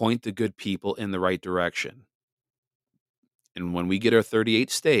 and point the good people in the right direction. And when we get our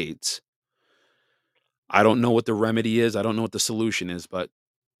 38 states, I don't know what the remedy is. I don't know what the solution is, but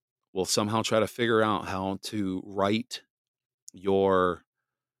we'll somehow try to figure out how to right your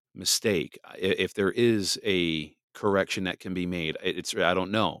mistake. If there is a correction that can be made, I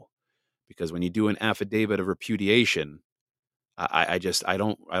don't know, because when you do an affidavit of repudiation, I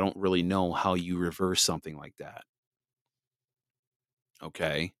don't really know how you reverse something like that.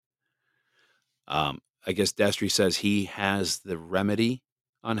 Okay. I guess Destry says he has the remedy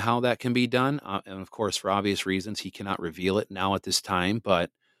on how that can be done. And of course, for obvious reasons, he cannot reveal it now at this time.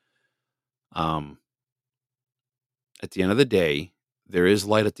 But um, at the end of the day, there is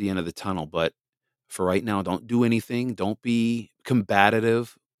light at the end of the tunnel. But for right now, don't do anything. Don't be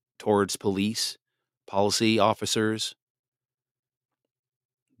combative towards police, policy officers.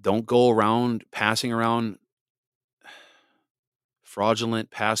 Don't go around passing around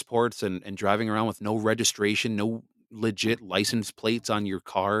fraudulent passports and driving around with no registration, no legit license plates on your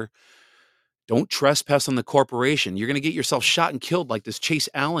car. Don't trespass on the corporation. You're going to get yourself shot and killed like this Chase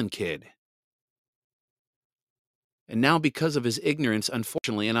Allen kid. And now, because of his ignorance,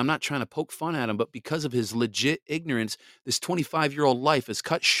 unfortunately, and I'm not trying to poke fun at him, but because of his legit ignorance, this 25-year-old life is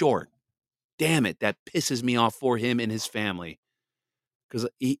cut short. Damn it, that pisses me off for him and his family. Because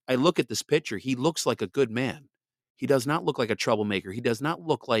I look at this picture, he looks like a good man. He does not look like a troublemaker. He does not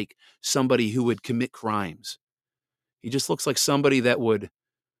look like somebody who would commit crimes. He just looks like somebody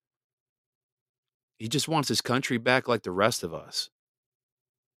he just wants his country back like the rest of us.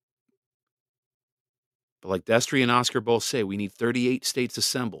 But like Destry and Oscar both say, we need 38 states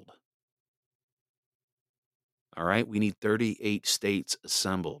assembled. All right, we need 38 states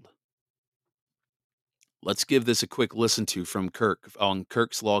assembled. Let's give this a quick listen to from Kirk on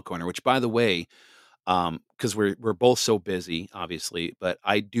Kirk's Law Corner, which, by the way, because we're both so busy, obviously, but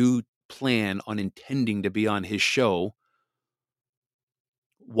I do plan on intending to be on his show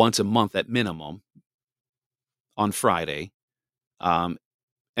once a month at minimum on Friday. Um,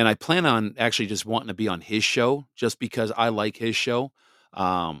 and I plan on actually just wanting to be on his show just because I like his show.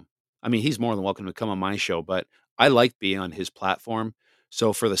 I mean, he's more than welcome to come on my show, but I like being on his platform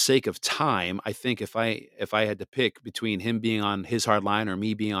So for the sake of time, I think if I had to pick between him being on his hard line or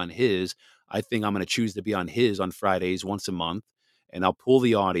me being on his, I think I'm going to choose to be on his on Fridays once a month, and I'll pull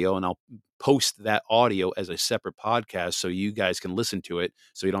the audio and I'll post that audio as a separate podcast so you guys can listen to it,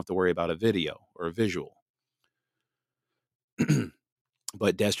 so you don't have to worry about a video or a visual.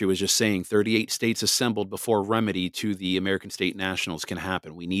 But Destry was just saying 38 states assembled before remedy to the American state nationals can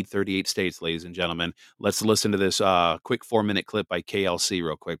happen. We need 38 states, ladies and gentlemen. Let's listen to this quick 4-minute clip by KLC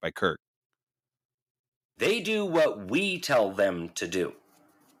real quick by Kirk. They do what we tell them to do,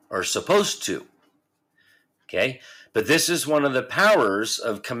 or supposed to. Okay? But this is one of the powers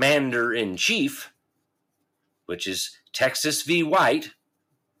of Commander-in-Chief, which is Texas v. White,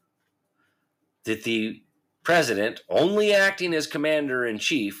 that the president, only acting as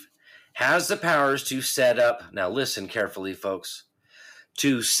Commander-in-Chief, has the powers to set up, now listen carefully, folks,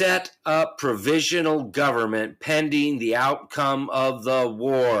 to set up provisional government pending the outcome of the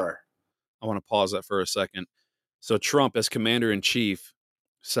war. I want to pause that for a second. So Trump, as Commander-in-Chief,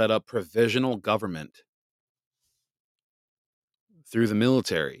 set up provisional government through the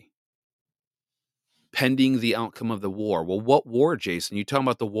military, pending the outcome of the war. Well, what war, Jason? You talking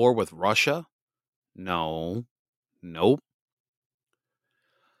about the war with Russia? No. Nope.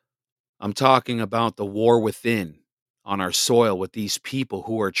 I'm talking about the war within, on our soil, with these people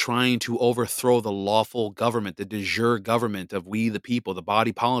who are trying to overthrow the lawful government, the de jure government of we the people, the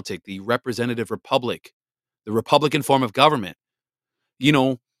body politic, the representative republic, the Republican form of government. You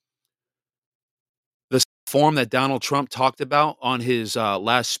know, the form that Donald Trump talked about on his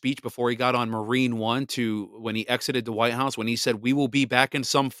last speech before he got on Marine One to when he exited the White House, when he said, "We will be back in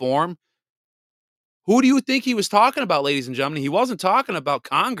some form." Who do you think he was talking about, ladies and gentlemen? He wasn't talking about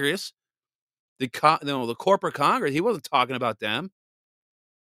Congress. The corporate Congress, he wasn't talking about them.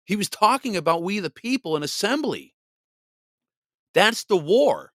 He was talking about we the people in assembly. That's the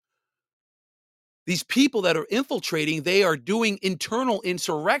war. These people that are infiltrating, they are doing internal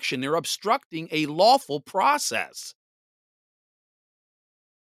insurrection. They're obstructing a lawful process.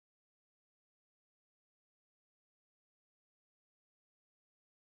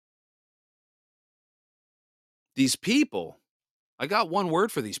 These people, I got one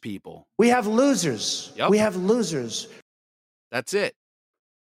word for these people. We have losers. Yep. We have losers. That's it.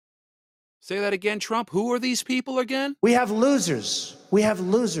 Say that again, Trump. Who are these people again? We have losers. We have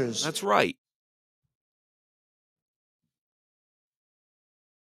losers. That's right.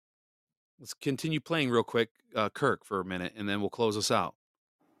 Let's continue playing real quick, Kirk, for a minute, and then we'll close us out.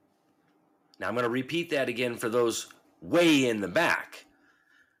 Now I'm going to repeat that again for those way in the back.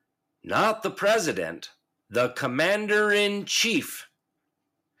 Not the president, the Commander-in-Chief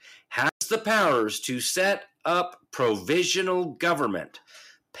has the powers to set up provisional government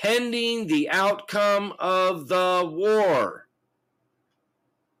pending the outcome of the war.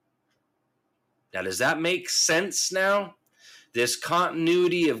 Now, does that make sense now? This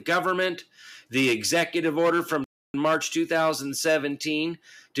continuity of government, the executive order from March 2017,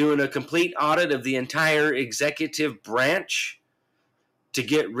 doing a complete audit of the entire executive branch to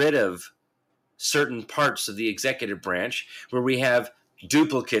get rid of certain parts of the executive branch where we have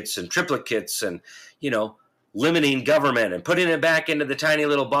duplicates and triplicates and, limiting government and putting it back into the tiny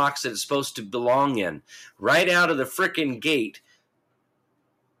little box that it's supposed to belong in. Right out of the frickin' gate,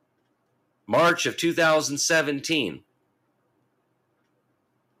 March of 2017.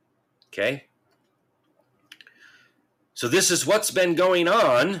 Okay? So this is what's been going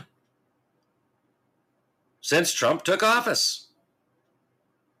on since Trump took office.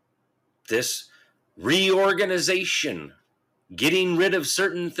 This reorganization, getting rid of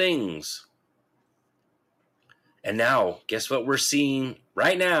certain things. And now, guess what we're seeing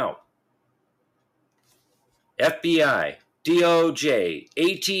right now? FBI, DOJ,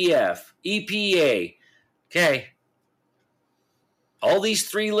 ATF, EPA. Okay. All these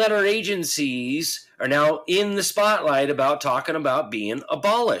three-letter agencies are now in the spotlight about talking about being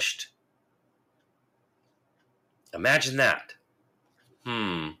abolished. Imagine that.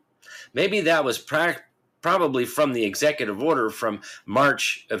 Maybe that was probably from the executive order from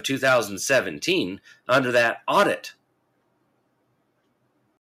March of 2017 under that audit.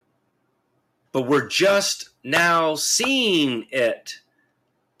 But we're just now seeing it.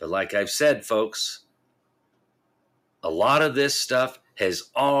 But like I've said, folks, a lot of this stuff has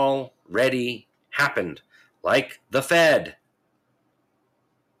already happened. Like the Fed.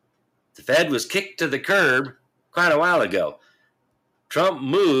 The Fed was kicked to the curb quite a while ago. Trump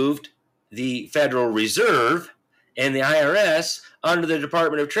moved the Federal Reserve and the IRS under the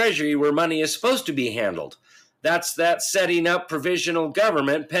Department of Treasury where money is supposed to be handled. That's that setting up provisional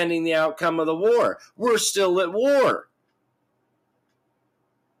government pending the outcome of the war. We're still at war.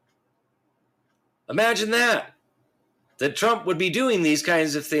 Imagine that Trump would be doing these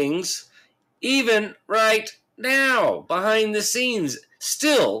kinds of things even right now, behind the scenes,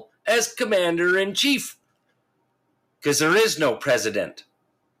 still as commander-in-chief. Because there is no president.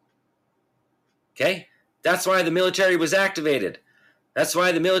 Okay? That's why the military was activated. That's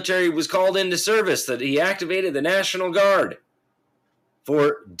why the military was called into service, that he activated the National Guard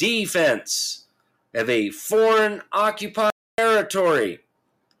for defense of a foreign occupied territory,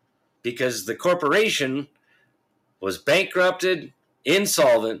 because the corporation was bankrupted,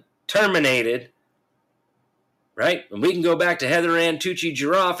 insolvent, terminated, right? And we can go back to Heather Ann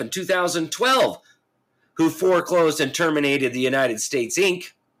Tucci-Giraffe in 2012, who foreclosed and terminated the United States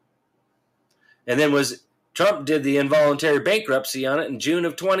Inc. And then Trump did the involuntary bankruptcy on it in June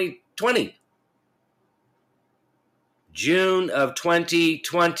of 2020. June of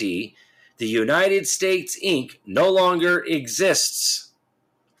 2020, the United States Inc. no longer exists.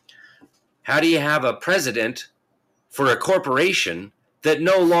 How do you have a president for a corporation that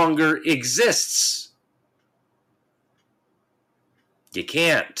no longer exists? You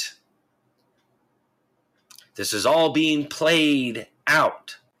can't. This is all being played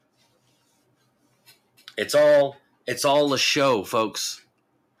out. It's all a show, folks.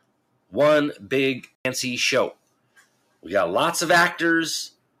 One big fancy show. We got lots of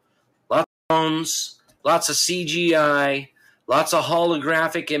actors, lots of phones, lots of CGI, lots of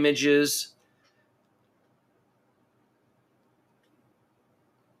holographic images.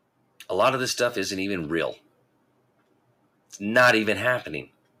 A lot of this stuff isn't even real. It's not even happening.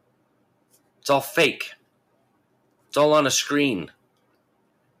 It's all fake. It's all on a screen.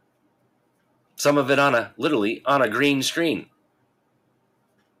 Some of it literally on a green screen.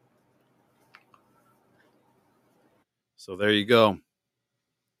 So there you go.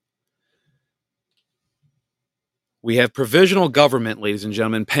 We have provisional government, ladies and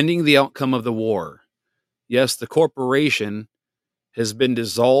gentlemen, pending the outcome of the war. Yes, the corporation has been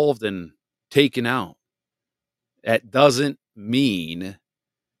dissolved and taken out. That doesn't mean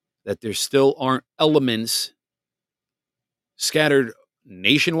that there still aren't elements scattered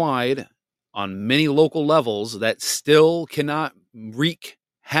nationwide on many local levels that still cannot wreak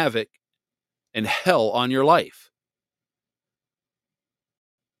havoc and hell on your life.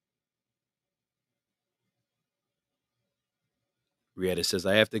 Rieta says,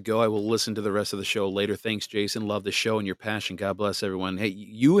 I have to go. I will listen to the rest of the show later. Thanks, Jason. Love the show and your passion. God bless everyone. Hey,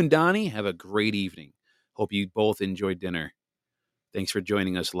 you and Donnie, have a great evening. Hope you both enjoyed dinner. Thanks for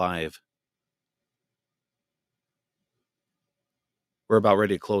joining us live. We're about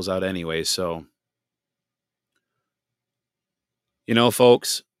ready to close out anyway, so. You know,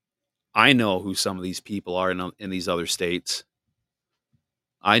 folks, I know who some of these people are in these other states.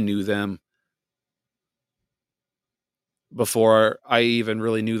 I knew them before I even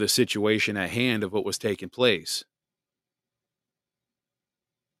really knew the situation at hand of what was taking place.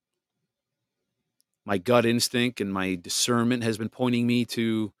 My gut instinct and my discernment has been pointing me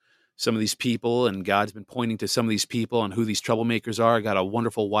to some of these people, and God's been pointing to some of these people and who these troublemakers are. I got a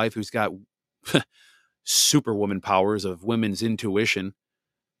wonderful wife who's got superwoman powers of women's intuition.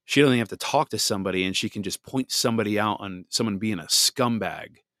 She doesn't have to talk to somebody, and she can just point somebody out on someone being a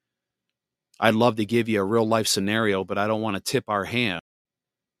scumbag. I'd love to give you a real life scenario, but I don't want to tip our hand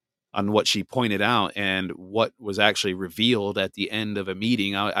on what she pointed out and what was actually revealed at the end of a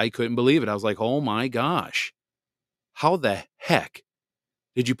meeting. I couldn't believe it. I was like, oh my gosh, how the heck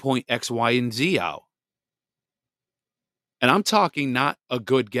did you point X, Y, and Z out? And I'm talking not a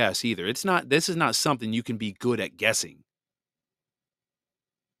good guess either. This is not something you can be good at guessing.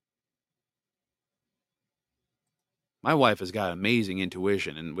 My wife has got amazing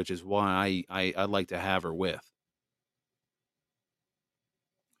intuition, and which is why I like to have her with.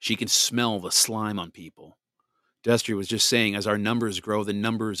 She can smell the slime on people. Destry was just saying, as our numbers grow, the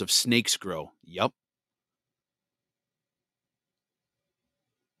numbers of snakes grow. Yup.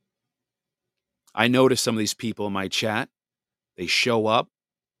 I notice some of these people in my chat, they show up,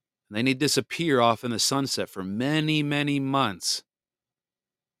 and then they disappear off in the sunset for many, many months.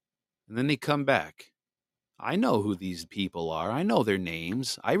 And then they come back. I know who these people are. I know their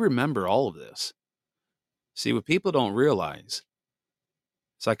names. I remember all of this. See, what people don't realize,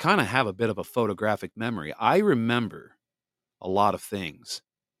 so I kind of have a bit of a photographic memory. I remember a lot of things.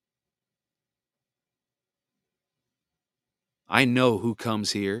 I know who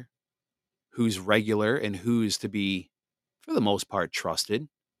comes here, who's regular, and who's to be, for the most part, trusted.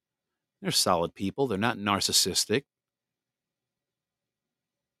 They're solid people. They're not narcissistic.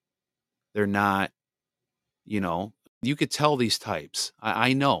 They're not, you could tell these types.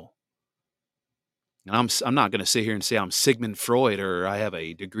 I know. And I'm not going to sit here and say I'm Sigmund Freud or I have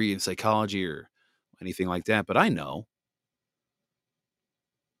a degree in psychology or anything like that, but I know.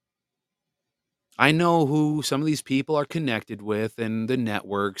 I know who some of these people are connected with and the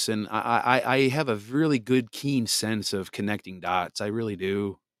networks, and I have a really good, keen sense of connecting dots. I really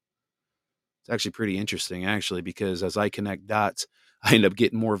do. It's actually pretty interesting, actually, because as I connect dots, I end up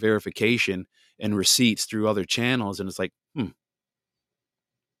getting more verification and receipts through other channels, and it's like,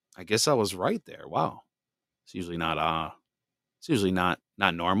 I guess I was right there. Wow, it's usually not it's usually not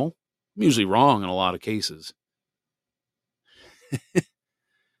normal. I'm usually wrong in a lot of cases,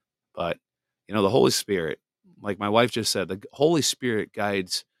 but the Holy Spirit, like my wife just said, the Holy Spirit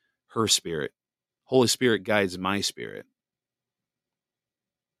guides her spirit. Holy Spirit guides my spirit.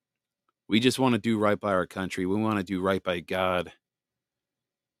 We just want to do right by our country. We want to do right by God.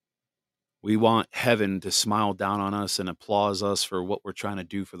 We want heaven to smile down on us and applause us for what we're trying to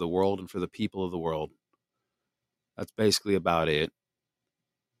do for the world and for the people of the world. That's basically about it.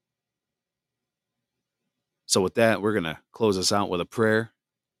 So with that, we're going to close us out with a prayer.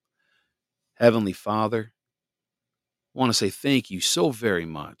 Heavenly Father, I want to say thank you so very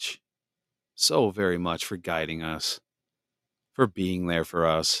much for guiding us, for being there for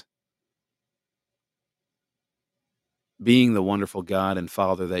us, being the wonderful God and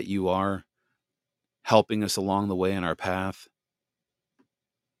Father that you are, helping us along the way in our path.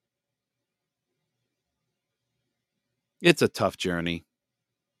 It's a tough journey,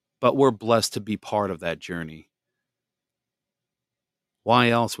 but we're blessed to be part of that journey. Why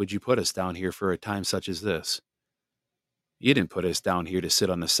else would you put us down here for a time such as this? You didn't put us down here to sit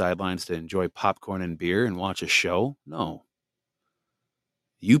on the sidelines to enjoy popcorn and beer and watch a show. No.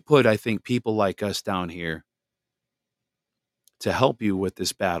 You put, I think, people like us down here to help you with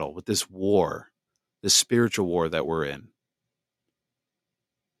this battle, with this war, this spiritual war that we're in.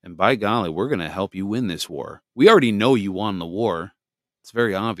 And by golly, we're going to help you win this war. We already know you won the war. It's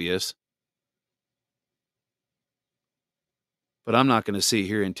very obvious. But I'm not going to sit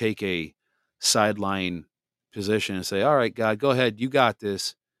here and take a sideline position and say, all right, God, go ahead. You got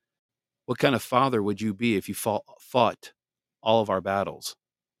this. What kind of father would you be if you fought all of our battles?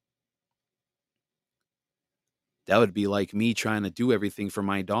 That would be like me trying to do everything for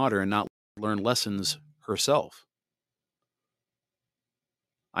my daughter and not learn lessons herself.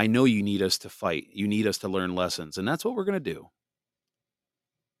 I know you need us to fight. You need us to learn lessons, and that's what we're going to do.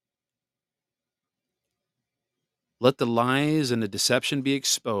 Let the lies and the deception be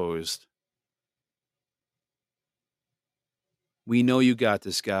exposed. We know you got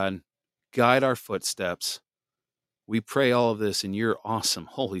this, God. Guide our footsteps. We pray all of this in your awesome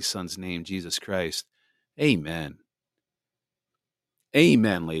Holy Son's name, Jesus Christ. Amen.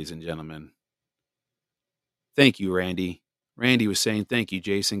 Amen, ladies and gentlemen. Thank you, Randy. Randy was saying, thank you,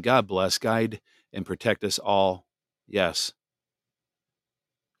 Jason. God bless, guide, and protect us all. Yes.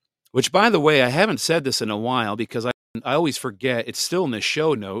 Which, by the way, I haven't said this in a while because I always forget. It's still in the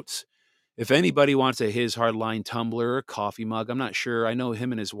show notes. If anybody wants a His Hardline tumbler or coffee mug, I'm not sure. I know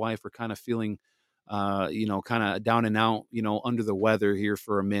him and his wife are kind of feeling, kind of down and out, under the weather here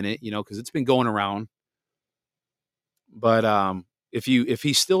for a minute, because it's been going around. But if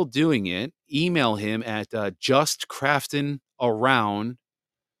he's still doing it, email him at justcraftinaround,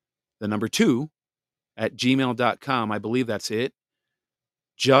 the number 2, at gmail.com. I believe that's it.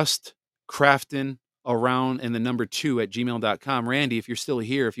 Justcraftinaround and the number 2 at gmail.com. Randy, if you're still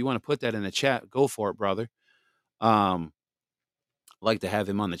here, if you want to put that in the chat, go for it, brother. I'd like to have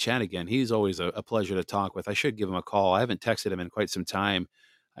him on the chat again. He's always a pleasure to talk with. I should give him a call. I haven't texted him in quite some time.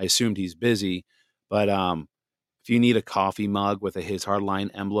 I assumed he's busy, but if you need a coffee mug with a His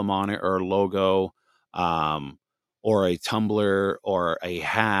Hardline emblem on it or a logo, or a tumbler or a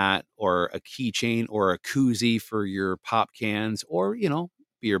hat or a keychain or a koozie for your pop cans or,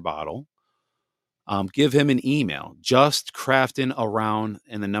 beer bottle, give him an email, justcraftinaround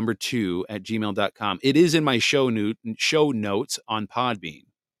and the number 2 at gmail.com. It is in my show notes on Podbean.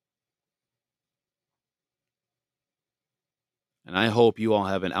 And I hope you all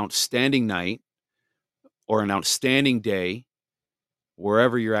have an outstanding night or an outstanding day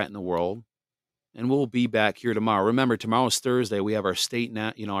wherever you're at in the world. And we'll be back here tomorrow. Remember, tomorrow's Thursday. We have our state,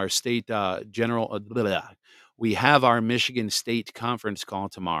 general. We have our Michigan State Conference call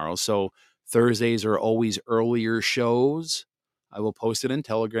tomorrow. So Thursdays are always earlier shows. I will post it in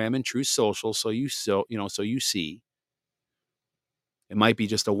Telegram and True Social, so you see. It might be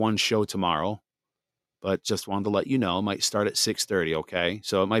just a one show tomorrow, but just wanted to let you know. It might start at 6:30. Okay,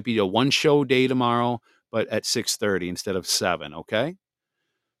 so it might be a one show day tomorrow, but at 6:30 instead of 7. Okay.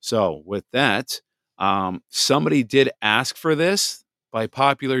 So with that, somebody did ask for this by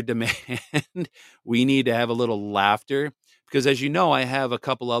popular demand. We need to have a little laughter because, as you know, I have a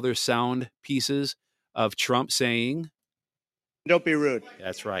couple other sound pieces of Trump saying, Don't be rude.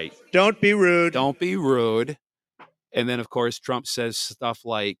 that's right, Don't be rude. don't be rude. And then, of course, Trump says stuff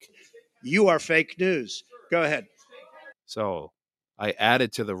like, You are fake news. Go ahead. so I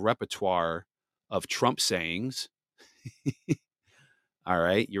added to the repertoire of Trump sayings. All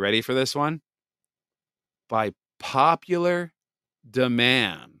right, you ready for this one? By popular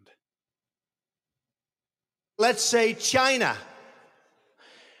demand. Let's say China.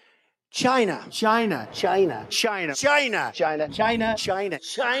 China. China. China. China. China. China. China. China.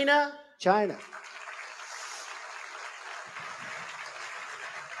 China. China.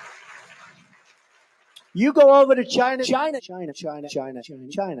 You go over to China. China. China. China. China. China.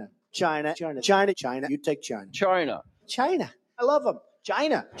 China. China. China. China. You take China. China. China. I love them.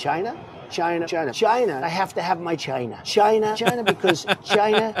 China. China. China. China. China. I have to have my China. China. China because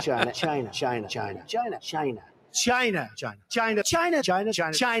China. China. China. China. China. China. China. China, China, China, China, China,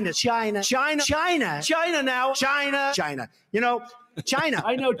 China, China, China, China, China, China now, China, China. You know, China.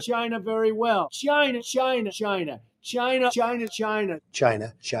 I know China very well. China, China, China, China, China, China.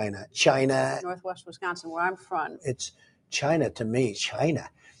 China, China, China. Northwest Wisconsin, where I'm from. It's China to me, China.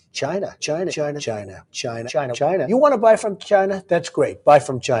 China, China, China, China, China, China, China. You want to buy from China? That's great. Buy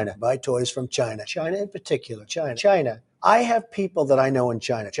from China. Buy toys from China. China in particular. China. China. I have people that I know in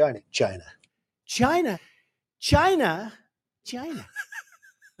China. China. China. China. China. China.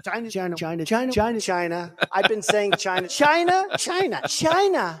 China, China, China, China, China, China. I've been saying China, China, China,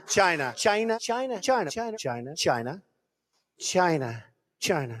 China, China, China, China, China, China, China, China, China,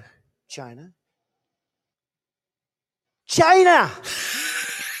 China, China, China.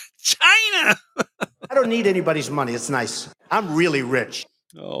 China. I don't need anybody's money. It's nice. I'm really rich.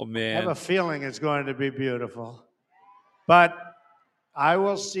 Oh, I man. have a feeling it's going to be beautiful. But I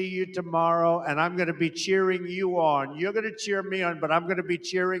will see you tomorrow, and I'm going to be cheering you on. You're going to cheer me on, but I'm going to be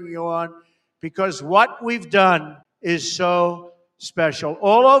cheering you on because what we've done is so special.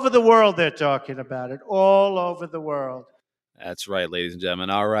 All over the world, they're talking about it. All over the world. That's right, ladies and gentlemen.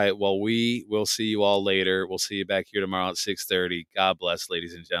 All right. Well, we will see you all later. We'll see you back here tomorrow at 6:30. God bless,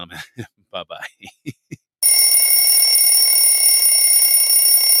 ladies and gentlemen. Bye-bye.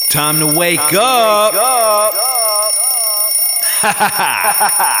 Time to wake up.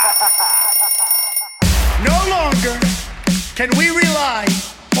 No longer can we rely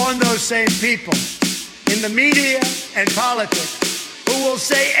on those same people in the media and politics who will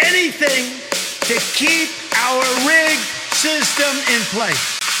say anything to keep our rigged system in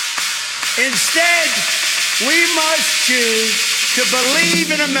place. Instead, we must choose to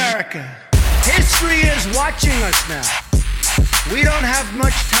believe in America. History is watching us now. We don't have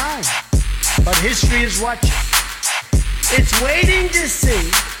much time, but history is watching. It's waiting to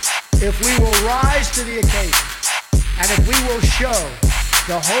see if we will rise to the occasion and if we will show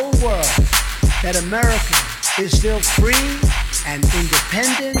the whole world that America is still free and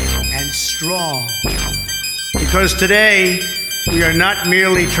independent and strong. Because today, we are not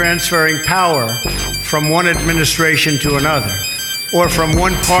merely transferring power from one administration to another or from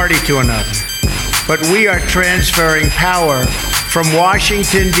one party to another, but we are transferring power from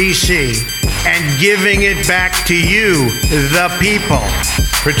Washington, D.C., and giving it back to you, the people.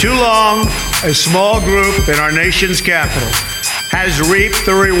 For too long, a small group in our nation's capital has reaped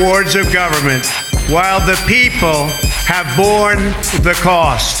the rewards of government while the people have borne the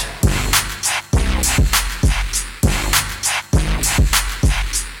cost.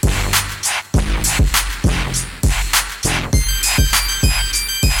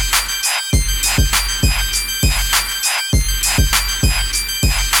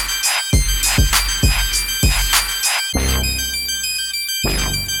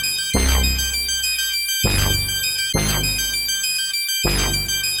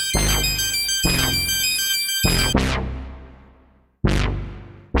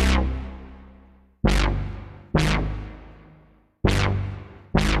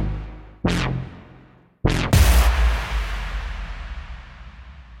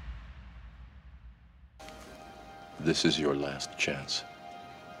 This is your last chance.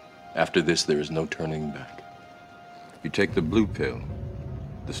 After this, there is no turning back. You take the blue pill,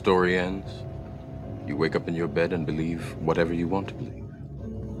 the story ends. You wake up in your bed and believe whatever you want to believe.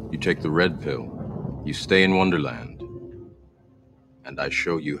 You take the red pill, you stay in Wonderland, and I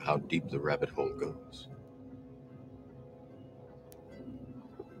show you how deep the rabbit hole goes.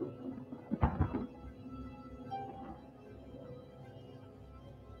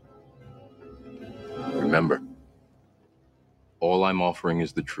 Remember, all I'm offering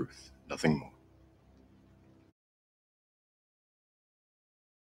is the truth, nothing more.